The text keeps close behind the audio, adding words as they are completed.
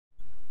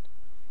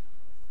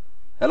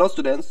Hello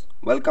students,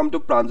 welcome to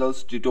Pranjal's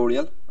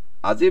tutorial.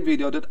 আজি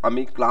ভিডিওত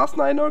আমি class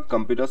 9 or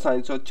computer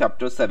science or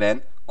chapter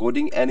 7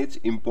 coding and its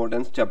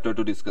importance chapter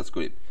 2 discuss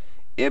কৰিম.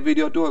 এই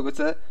ভিডিওটো হৈ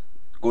গৈছে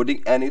coding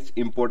and its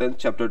importance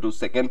chapter 2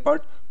 second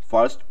part.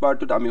 First part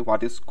to আমি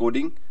what is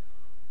coding,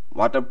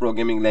 what are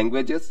programming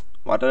languages,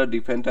 what are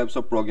different types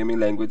of programming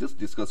languages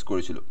discuss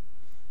কৰিছিলো.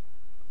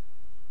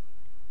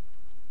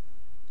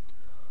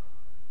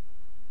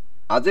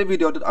 আজি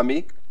ভিডিওত আমি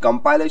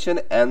compilation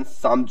and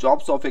some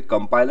jobs of a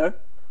compiler,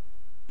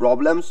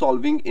 problem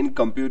solving in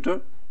computer,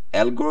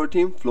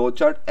 algorithm,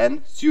 flowchart and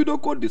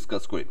pseudocode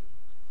discuss কৰিম.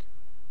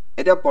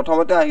 এতিয়া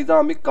প্ৰথমতে আহি যাম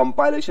আমি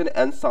compilation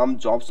and some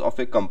jobs of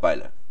a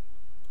compiler.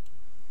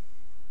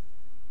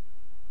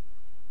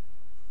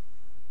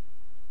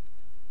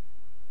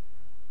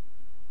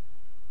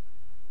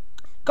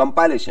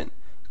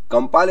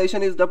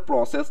 Compilation is the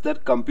process that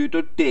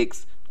computer takes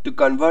to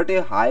convert a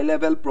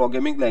high-level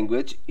programming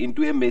language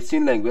into a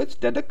machine language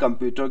that a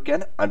computer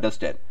can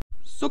understand.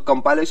 So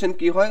compilation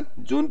ki hoy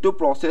juntu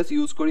process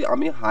use kori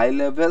ami high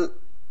level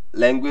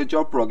language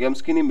or programs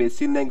kini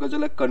machine language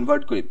le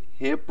convert korim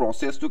he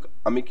process to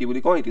ami ki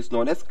boli ko it is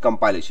known as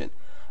compilation.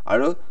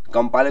 Aro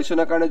compilation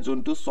karone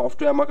juntu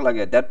software amak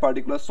lage that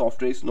particular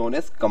software is known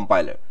as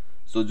compiler.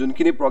 So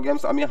junkini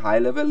programs ami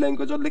high level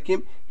language lekhim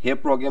he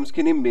programs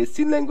kini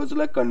machine language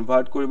le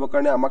convert koribo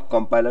karone amak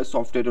compiler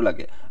software to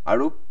lage.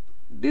 Aro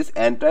this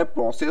entire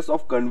process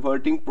of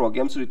converting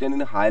programs written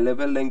in high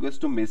level language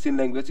to machine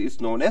language is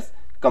known as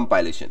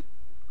compilation.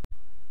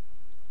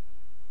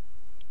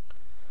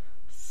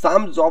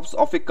 Some jobs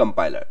of a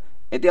compiler.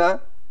 Etia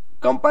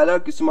compiler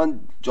kisuman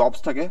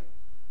jobs thake.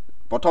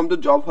 Prothom to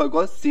job hoy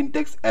gol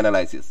syntax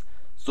analysis.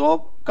 So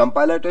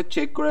compiler to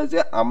check kore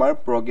je amar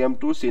program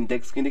to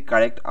syntax kini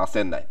correct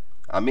ase nai.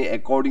 Ami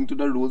according to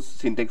the rules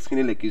syntax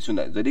kini lekhisu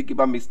nai. Jodi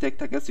kiba mistake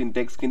thake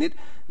syntax kinit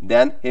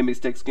then he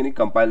mistakes kini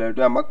compiler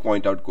to amak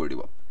point out kori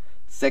dibo.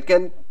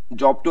 Second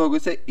job to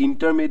hoise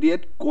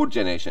intermediate code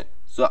generation.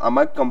 So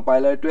amak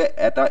compiler to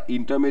eta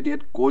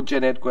intermediate code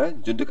generate kore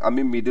jontuk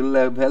ami middle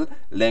level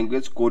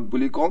language code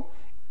buli kom.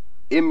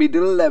 A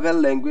middle level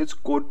language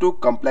code to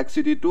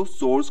complexity to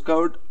source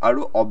code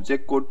aru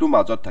object code to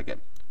majot thake.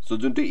 So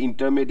jontu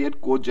intermediate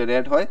code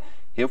generate hoy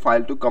he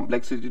file to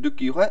complexity to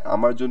ki hoy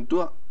amar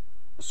jontu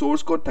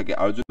source code thake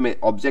aru jontu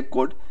object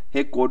code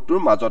he code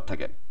to majot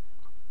thake.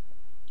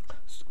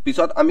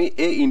 পিছত আমি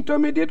এই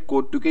intermediate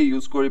code টুকে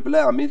use কৰি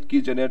পেলাই আমি কি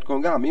generate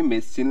কৰোঁ আমি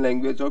মেচিন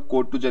ল্যাঙ্গুৱেজৰ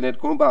কোড টু জেনাৰেট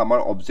কৰোঁ বা আমাৰ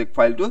অবজেক্ট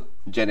ফাইল টু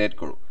জেনাৰেট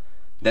কৰোঁ.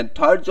 দেন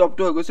থাৰ্ড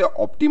জবটো হৈ গৈছে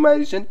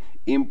optimisation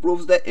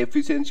ইমপ্ৰুভস the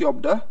efficiency of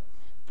the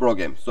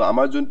programme. So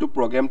আমাৰ যোনটো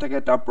প্ৰগ্ৰাম থাকে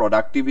তাৰ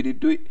প্ৰডাক্টিভিটি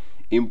টু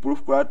ইমপ্ৰুভ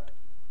কৰাত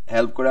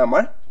হেল্প কৰে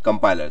আমাৰ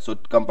কম্পাইলাৰ. সো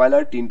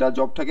কম্পাইলাৰ তিনটা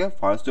জব থাকে.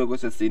 ফাৰ্স্ট হৈ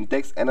গৈছে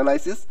সিনট্যাক্স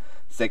এনালাইসিস,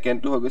 সেকেন্ড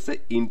টো হৈ গৈছে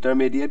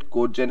intermediate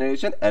code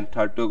generation and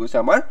third টো হৈ গৈছে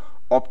আমাৰ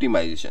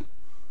অপটিমাইজেশন.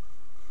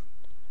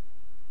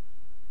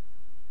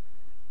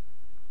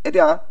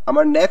 এতিয়া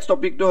আমাৰ নেক্সট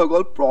টপিকটো হৈ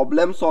গল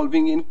problem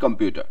solving in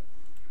computer.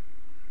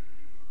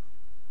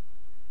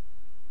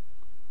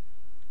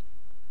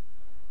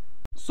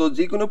 So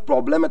যিকোনো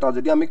প্ৰবলেম এটা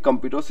যদি আমি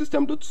কম্পিউটাৰ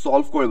সিস্টেমটোত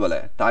সলভ কৰিব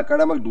লাগে তাৰ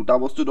কাৰণে আমাক দুটা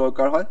বস্তু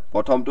দৰকাৰ হয়.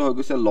 প্ৰথমটো হৈ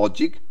গৈছে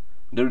logic,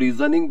 the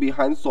reasoning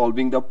behind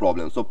solving the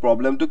problem. So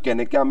problem to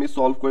keneke ami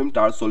solve korim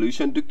tar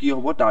solution to ki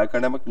hobo tar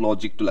karone amak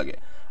logic to lage.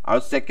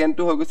 Aru second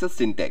to hoy goise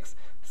syntax.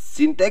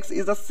 Syntax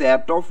is a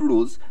set of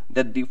rules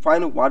that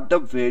define what the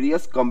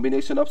various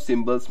combination of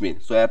symbols mean.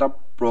 So eta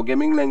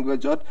programming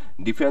language ot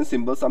different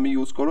symbols ami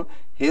use koru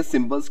he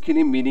symbols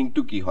khini meaning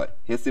to ki hoy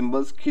he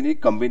symbols khini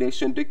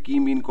combination to ki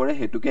mean kore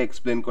hetu ke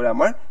explain kore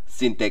amar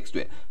syntax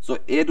to. So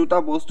e duta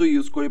bostu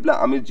use kori pla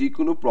ami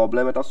jikunu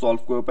problem eta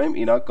solve koribo parim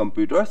in our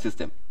computer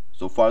system.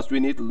 So first we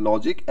need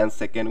logic and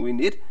second we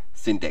need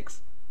syntax.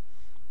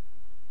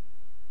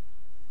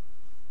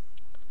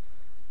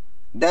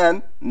 Then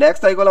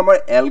next I go our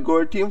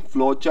algorithm,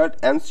 flowchart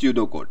and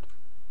pseudocode.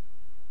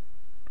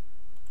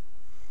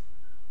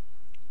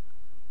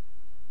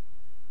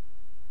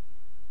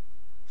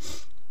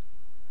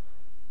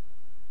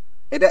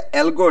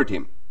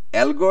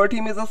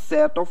 Algorithm is a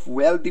set of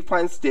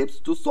well-defined steps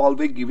to solve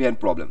a given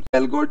problem.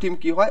 Algorithm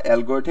ki hoy?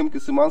 Algorithm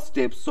kisuman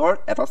steps or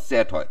eta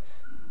set hoy.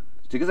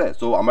 ঠিক আছে.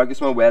 So আমাৰ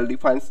কিছুমান well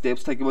defined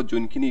steps থাকিব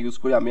যোনখিনি use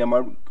কৰি আমি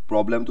আমাৰ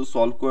প্ৰবলেমটো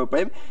solve কৰিব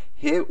পাৰিম.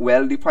 হে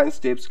ওয়েল ডিফাইন্ড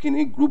স্টেপস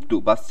খিনি গ্ৰুপটো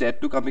বা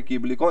সেটটো আমি কি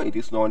বুলি কওঁ it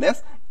is known as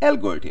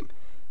algorithm.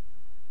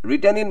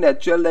 written in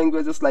natural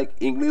languages like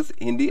English,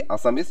 Hindi,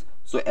 Assamese.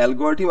 So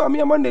algorithm আমি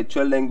আমাৰ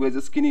natural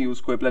languages খিনি ইউজ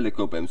কৰি পেলাই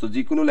লিখিব পাৰিম. সো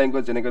যিকোনো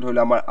ল্যাঙ্গুৱেজ যেনেকৈ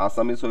ধৰিলে আমাৰ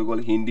Assamese হৈ গ'ল,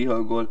 হিন্দী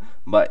হৈ গ'ল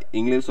বা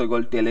ইংলিছ হৈ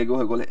গ'ল, তেলেগু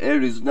হৈ গ'ল, এই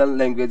ৰিজনাল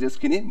ল্যাঙ্গুৱেজেছ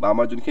খিনি বা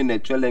আমাৰ যোনখিনি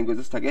natural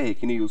languages থাকে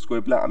সেইখিনি ইউজ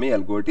কৰি পেলাই আমি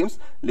algorithms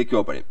লিখিব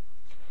পাৰিম.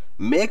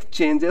 Make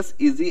changes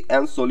easy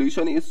and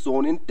solution is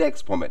shown in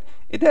text format.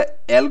 Eta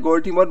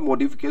algorithm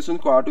modification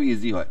korato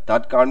easy hoy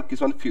tat karon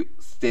kison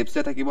steps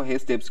e thakibo he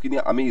steps kini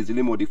ami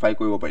easily modify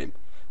koribo parim.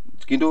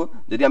 Kintu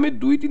jodi ami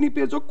 2-3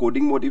 page of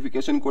coding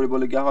modification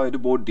koribo lagia hoy etu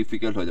bahut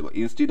difficult hoy jabo.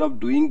 Instead of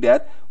doing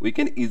that we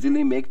can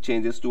easily make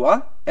changes to our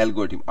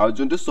algorithm. Aru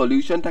jonto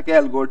solution thake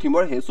algorithm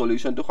or he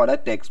solution to hoda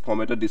text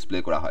format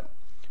display kora hoy.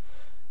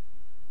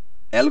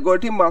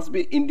 algorithm must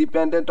be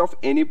independent of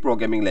any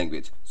programming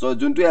language. So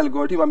juntu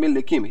algorithm ami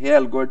likhim he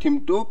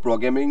algorithm to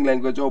programming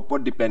language opor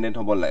dependent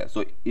hobo la.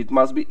 So it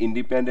must be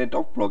independent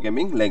of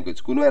programming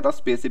language. Kuno eta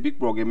specific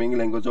programming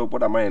language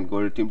opor amar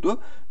algorithm to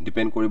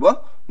depend koribo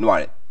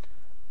nware.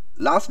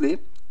 Lastly,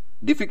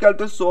 difficult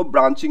to show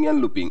branching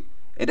and looping.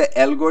 Eta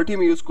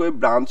algorithm use koi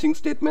branching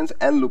statements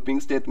and looping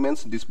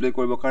statements display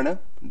koribo karone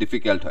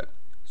difficult hoy.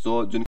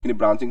 So junkini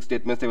branching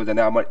statements theko jane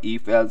amar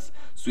if else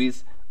switch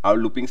our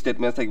looping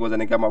statements theko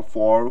jane ke amar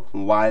for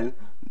while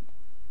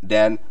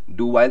then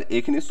do while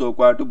ekhini show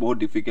kora to bahut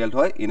difficult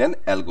hoy in an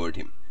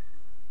algorithm.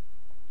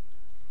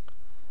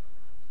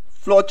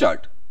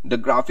 Flowchart. The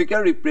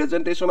graphical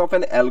representation of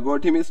an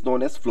algorithm is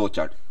known as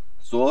flowchart.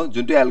 So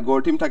juntu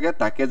algorithm thake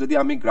take jodi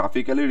ami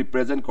graphically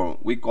represent koru,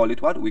 we call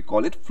it what? We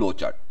call it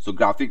flowchart. So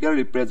graphical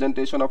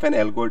representation of an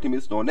algorithm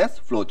is known as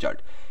flowchart.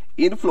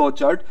 In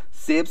flowchart,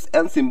 shapes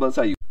and symbols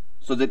are used.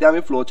 So jeti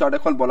ami flowchart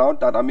ekhon banao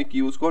tat ami ki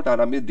use koru, tat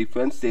ami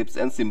different shapes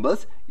and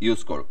symbols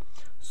use koru.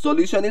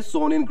 Solution is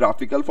shown in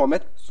graphical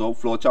format. So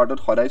flowchart ot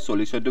hoday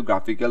solution to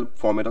graphical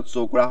format ot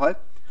show kora hoy.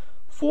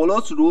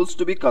 Follows rules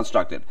to be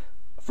constructed.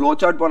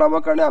 Flowchart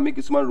banabor karone ami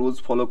kisman rules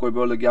follow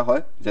koribo logia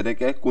hoy,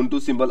 jedeke kuntu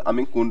symbol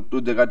ami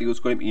kuntu jagat use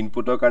korim,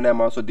 inputor karone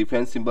amar so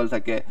different symbol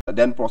thake,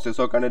 then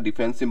processor karone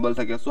different symbol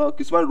thake. So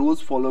kisman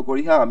rules follow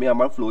kori ha ami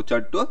amar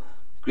flowchart to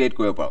create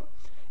koribo paru.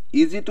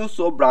 Easy to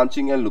show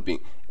branching and looping.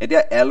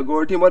 Etia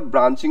algorithm ot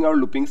branching or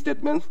looping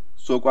statements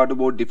show kora to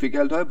bahut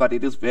difficult hoy, but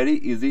it is very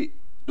easy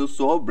to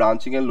show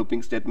branching and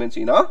looping statements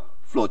in a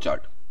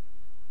flowchart.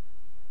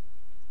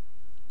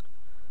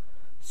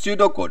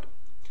 Pseudocode.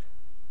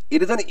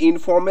 It is an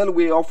informal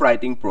way of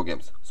writing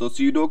programs. So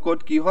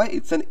pseudocode ki hoy?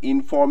 It's an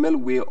informal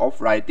way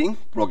of writing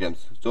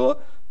programs. So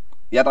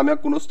yat ami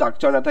kuno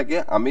structure na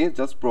thake, ami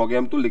just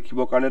program to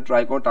likhibo karone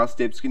try kor, ta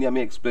steps kini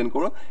ami explain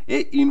koru.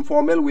 A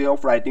informal way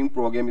of writing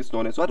program is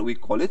known as what? We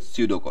call it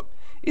pseudocode.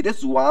 It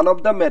is one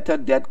of the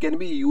method that can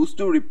be used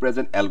to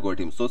represent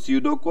algorithms. So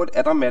pseudocode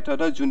eta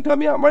method hoy junta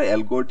ami amar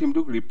algorithm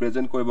to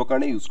represent koribo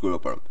karone use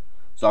koribo parum.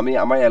 So ami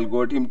amar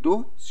algorithm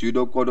to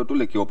pseudocode to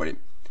likhibo parim.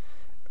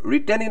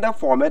 Written in a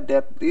format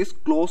that is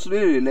closely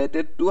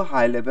related to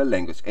high level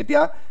language.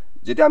 Etia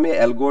jeti ami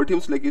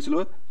algorithms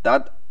likhisilu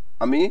tat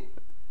ami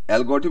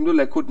algorithm to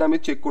lekhut na ami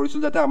check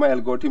korisul jate amar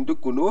algorithm to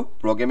kuno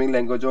programming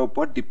language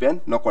opor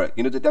depend nokore.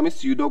 Kintu jeti ami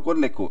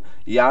pseudocode lekhu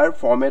yar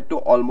format to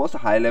almost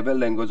high level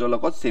language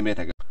logot same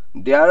thake.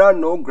 There are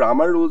no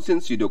grammar rules in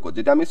pseudocode.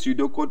 Jeti ami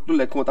pseudocode to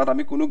lekhu tat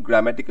ami kuno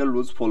grammatical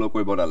rules follow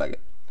koribo na lage.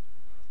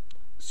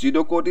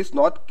 Pseudocode is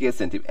not case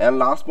sensitive. And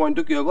last point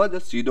to ki hobo, the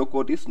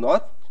pseudocode is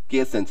not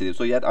case sensitive.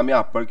 So yet ami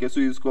upper case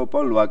use koribo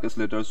paru, lower case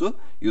letters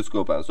use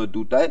koribo paru. So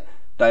dutai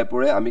type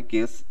ore ami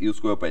case use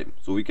koribo parim.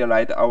 So we can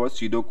write our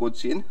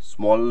pseudocodes in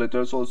small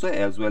letters also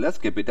as well as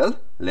capital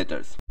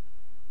letters.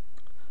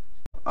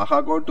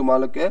 Aha kor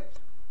tumaloke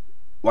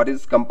what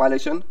is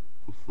compilation,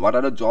 what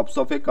are the jobs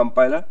of a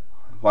compiler,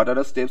 what are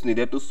the steps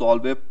needed to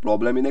solve a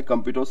problem in a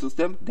computer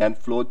system, then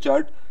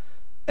flowchart,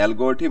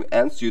 algorithm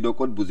and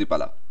pseudocode buji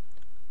pala.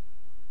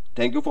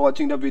 Thank you for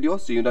watching the video.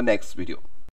 See you in the next video.